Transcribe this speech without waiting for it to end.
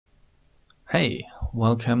Hey,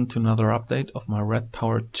 welcome to another update of my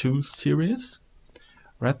RedPower 2 series.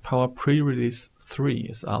 RedPower pre-release 3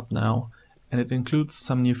 is out now and it includes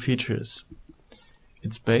some new features.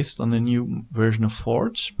 It's based on a new version of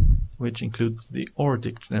Forge, which includes the ore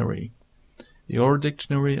dictionary. The ore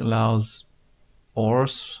dictionary allows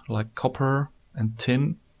ores like copper and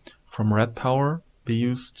tin from RedPower be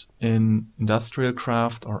used in industrial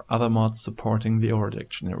craft or other mods supporting the ore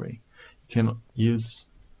dictionary. You can use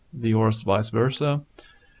the ores vice versa.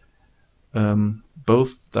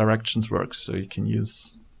 Both directions work, so you can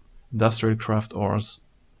use industrial craft ores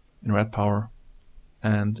in RedPower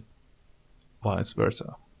and vice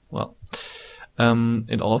versa. Well,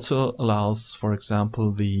 it also allows, for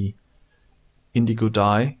example, the indigo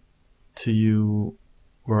dye to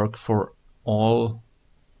work for all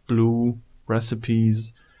blue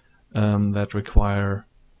recipes that require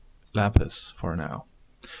lapis for now.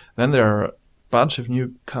 Then there are a bunch of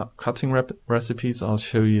new cutting recipes. I'll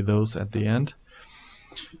show you those at the end.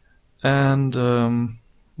 And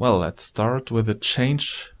well, let's start with a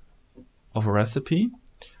change of a recipe.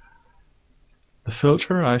 The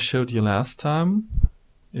filter I showed you last time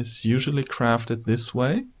is usually crafted this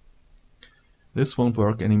way. This won't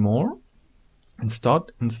work anymore.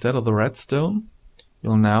 Instead of the redstone,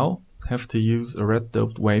 you'll now have to use a red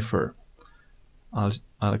doped wafer. I'll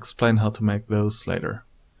explain how to make those later.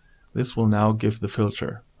 This will now give the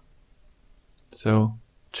filter. So,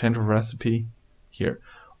 change of recipe here.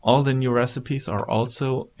 All the new recipes are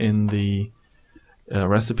also in the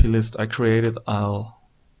recipe list I created. I'll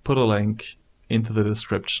put a link into the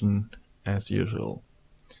description as usual.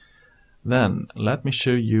 Then, let me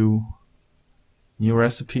show you new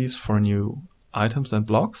recipes for new items and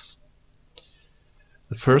blocks.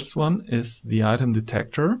 The first one is the item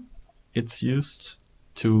detector. It's used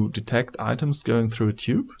to detect items going through a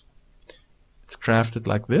tube. It's crafted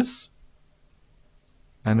like this,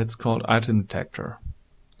 and it's called item detector.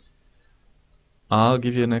 I'll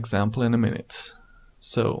give you an example in a minute.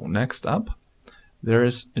 So next up, there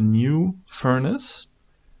is a new furnace,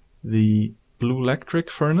 the blue electric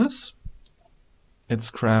furnace. It's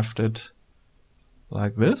crafted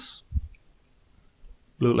like this,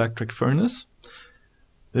 blue electric furnace.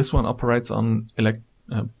 This one operates on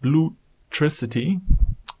blue electricity.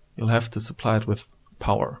 You'll have to supply it with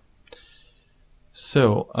power.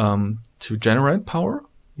 So to generate power,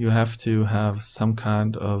 you have to have some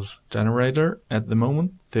kind of generator. At the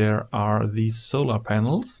moment, there are these solar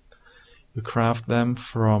panels. You craft them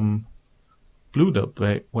from blue doped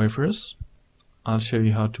wafers. I'll show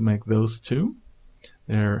you how to make those too.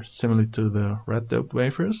 They're similar to the red doped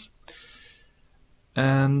wafers.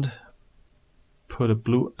 And put a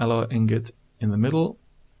blue alloy ingot in the middle,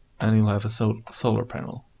 and you'll have a solar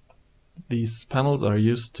panel. These panels are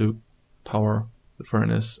used to power the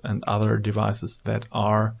furnace and other devices that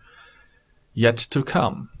are yet to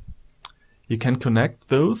come. You can connect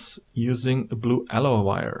those using a blue alloy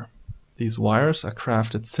wire. These wires are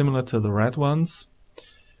crafted similar to the red ones.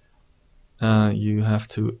 You have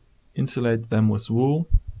to insulate them with wool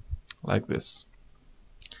like this.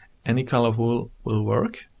 Any color of wool will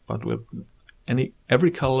work, but with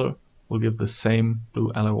every color will give the same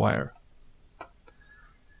blue alloy wire.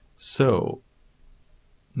 So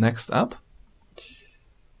next up,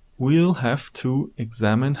 we'll have to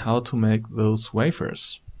examine how to make those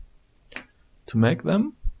wafers. To make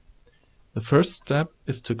them, the first step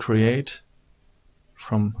is to create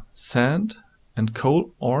from sand and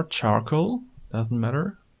coal or charcoal, doesn't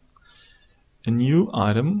matter, a new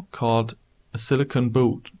item called a silicon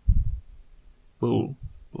bowl.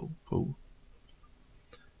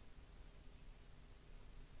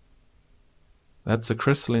 That's a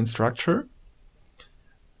crystalline structure.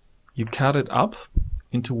 You cut it up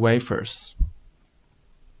into wafers.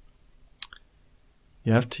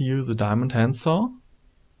 You have to use a diamond handsaw.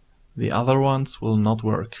 The other ones will not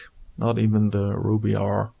work, not even the ruby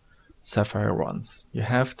or sapphire ones. You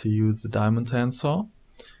have to use the diamond handsaw,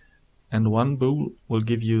 and one bowl will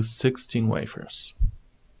give you 16 wafers.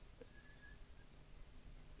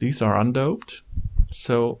 These are undoped,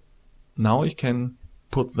 so now you can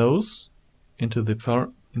put those into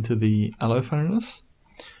the alloy furnace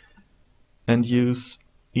and use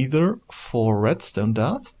either for redstone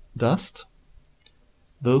dust.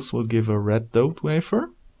 Those will give a red doped wafer,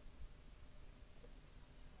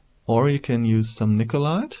 or you can use some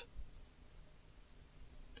nickelite.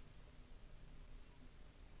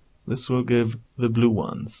 This will give the blue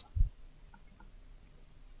ones.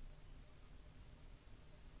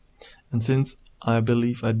 And since I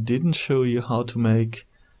believe I didn't show you how to make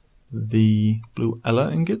the blue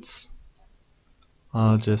alloy ingots,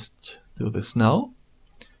 I'll just do this now.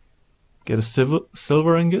 get a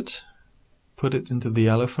silver ingot, put it into the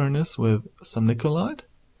yellow furnace with some nickelite,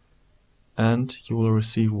 and you will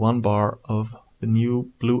receive 1 bar of the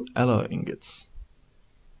new blue alloy ingots.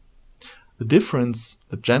 The difference,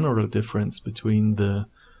 the general difference between the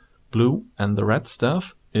blue and the red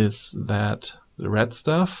stuff is that the red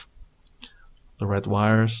stuff, the red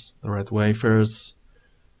wires, the red wafers,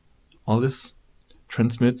 all this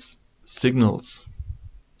transmits signals,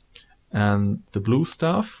 and the blue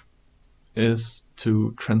stuff is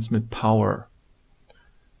to transmit power.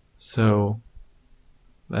 So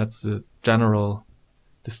that's the general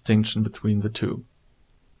distinction between the two.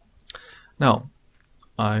 Now,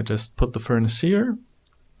 I just put the furnace here,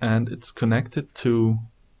 and it's connected to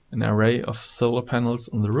an array of solar panels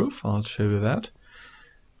on the roof. I'll show you that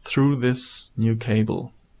through this new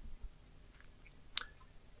cable.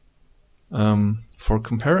 For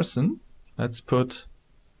comparison, let's put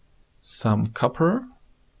some copper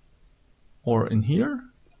ore in here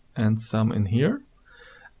and some in here,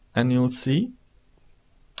 and you'll see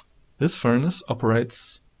this furnace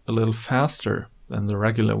operates a little faster than the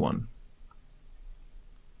regular one.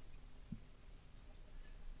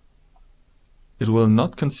 It will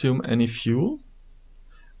not consume any fuel,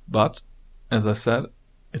 but as I said,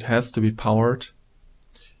 it has to be powered,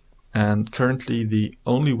 and currently the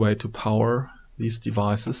only way to power these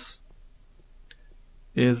devices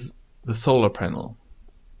is the solar panel.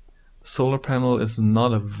 The solar panel is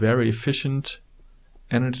not a very efficient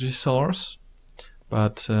energy source,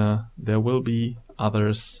 but there will be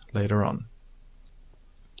others later on.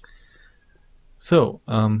 So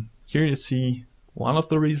here you see one of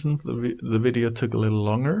the reasons the video took a little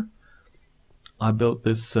longer. I built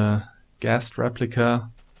this gas replica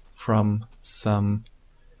from some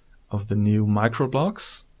of the new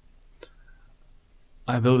microblocks.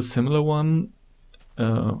 I built a similar one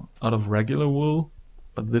out of regular wool,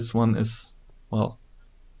 but this one is, well,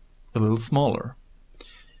 a little smaller.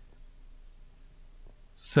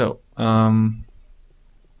 So the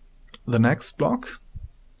next block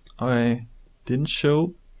I didn't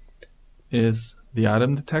show is the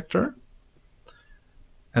item detector.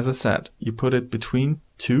 As I said, you put it between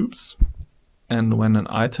tubes, and when an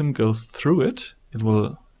item goes through it, it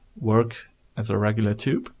will work as a regular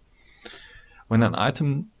tube. When an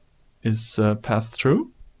item is passed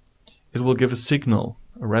through, it will give a signal,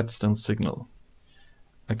 a redstone signal.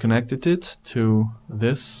 I connected it to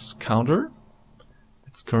this counter.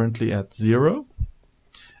 It's currently at 0,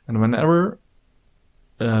 and whenever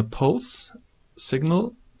a pulse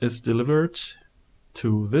signal is delivered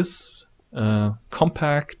to this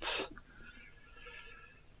compact,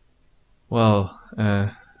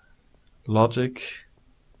 logic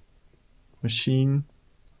machine,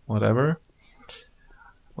 whatever,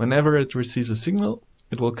 whenever it receives a signal,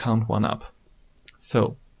 it will count 1 up.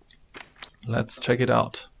 So let's check it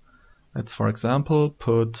out. Let's, for example,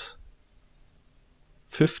 put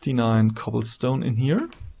 59 cobblestone in here.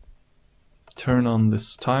 Turn on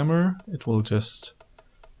this timer. It will just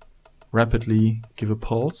rapidly give a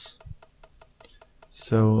pulse.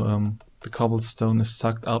 So the cobblestone is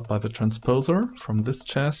sucked out by the transposer from this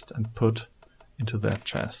chest and put into that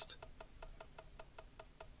chest.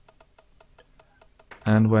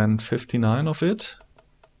 And when 59 of it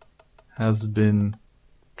has been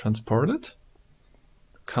transported,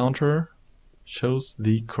 the counter shows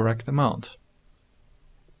the correct amount.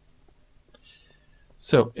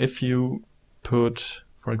 So if you put,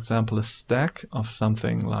 for example, a stack of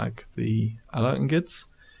something like the alloy ingots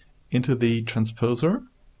into the transposer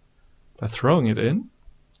by throwing it in,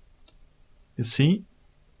 you see,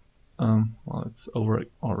 well, it's over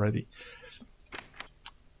already.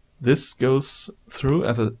 This goes through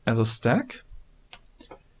as a stack,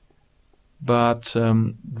 but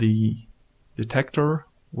the detector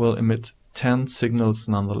will emit 10 signals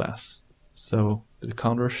nonetheless. So the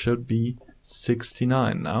counter should be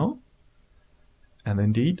 69 now, and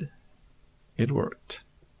indeed it worked.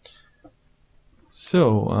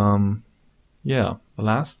 So yeah, the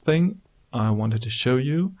last thing I wanted to show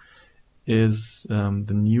you is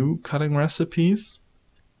the new cutting recipes.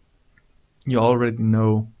 You already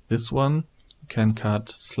know this one. You can cut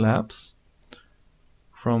slabs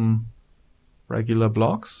from regular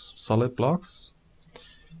blocks, solid blocks.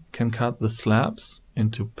 You can cut the slabs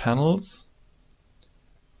into panels,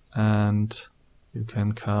 and you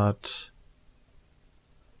can cut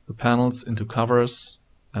the panels into covers,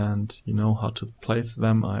 and you know how to place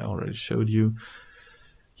them. I already showed you.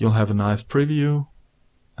 You'll have a nice preview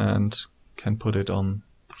and can put it on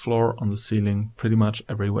the floor, on the ceiling, pretty much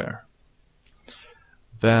everywhere.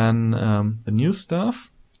 Then the new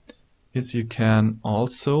stuff is you can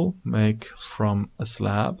also make from a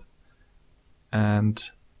slab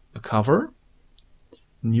and a cover,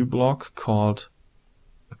 a new block called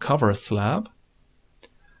a cover slab.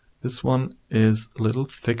 This one is a little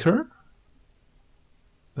thicker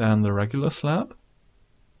than the regular slab,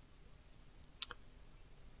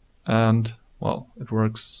 and well, it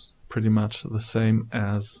works pretty much the same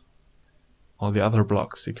as all the other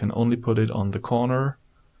blocks. You can only put it on the corner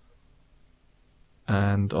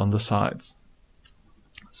and on the sides.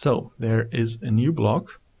 So there is a new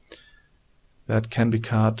block that can be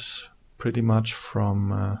cut pretty much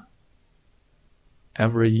from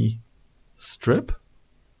every strip.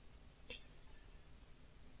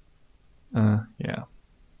 Yeah,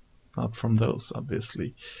 not from those,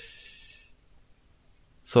 obviously.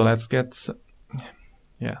 So let's get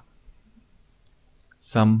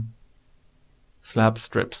some slab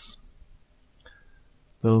strips.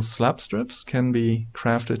 Those slab strips can be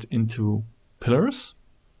crafted into pillars,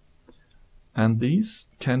 and these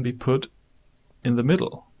can be put in the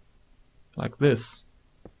middle, like this.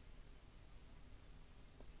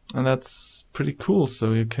 And that's pretty cool,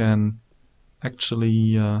 so you can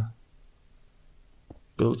actually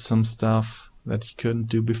build some stuff that you couldn't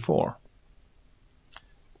do before.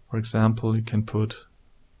 For example, you can put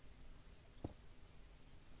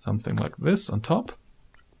something like this on top,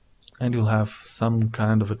 and you'll have some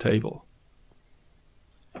kind of a table.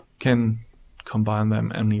 You can combine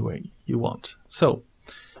them any way you want. So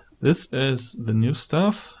this is the new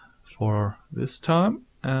stuff for this time,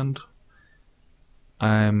 and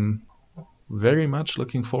I'm very much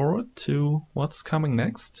looking forward to what's coming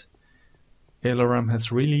next. Eloraam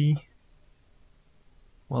has really,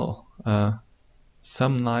 well,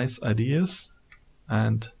 some nice ideas,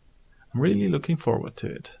 and I'm really looking forward to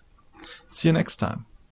it. See you next time.